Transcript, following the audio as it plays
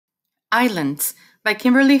Islands by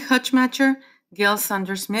Kimberly Hutmacher, Gail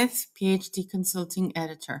Sander-Smith, PhD consulting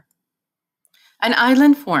editor. An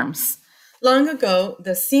island forms. Long ago,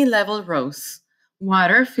 the sea level rose.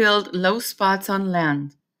 Water filled low spots on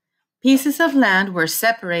land. Pieces of land were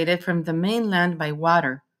separated from the mainland by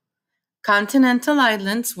water. Continental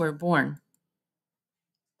islands were born.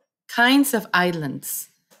 Kinds of islands.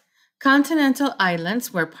 Continental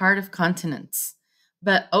islands were part of continents,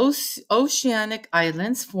 but oceanic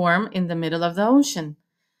islands form in the middle of the ocean.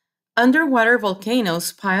 Underwater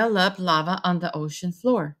volcanoes pile up lava on the ocean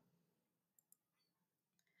floor.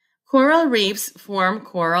 Coral reefs form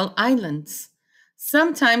coral islands.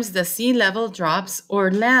 Sometimes the sea level drops or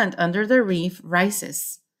land under the reef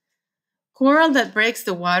rises. Coral that breaks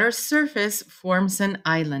the water's surface forms an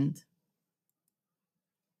island.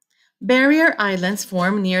 Barrier islands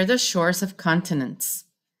form near the shores of continents.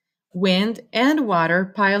 Wind and water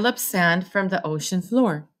pile up sand from the ocean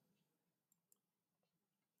floor.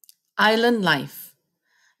 Island life.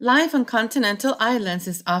 Life on continental islands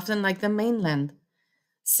is often like the mainland.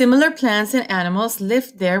 Similar plants and animals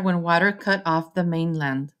live there when water cut off the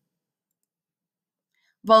mainland.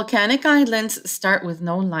 Volcanic islands start with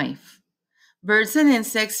no life. Birds and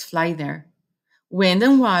insects fly there. Wind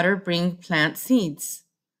and water bring plant seeds.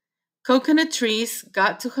 Coconut trees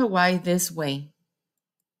got to Hawaii this way.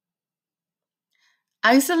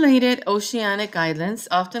 Isolated oceanic islands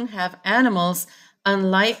often have animals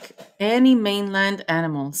unlike any mainland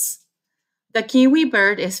animals. The kiwi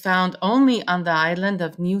bird is found only on the island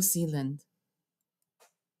of New Zealand.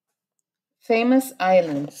 Famous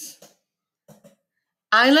islands.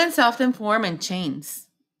 Islands often form in chains.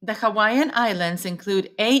 The Hawaiian Islands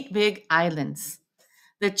include 8 big islands.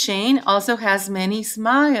 The chain also has many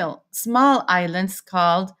small islands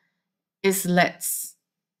called islets.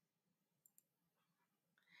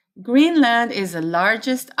 Greenland is the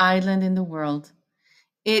largest island in the world.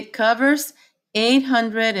 It covers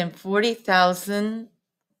 840,000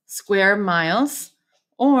 square miles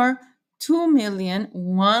or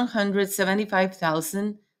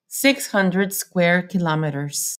 2,175,600 square kilometers.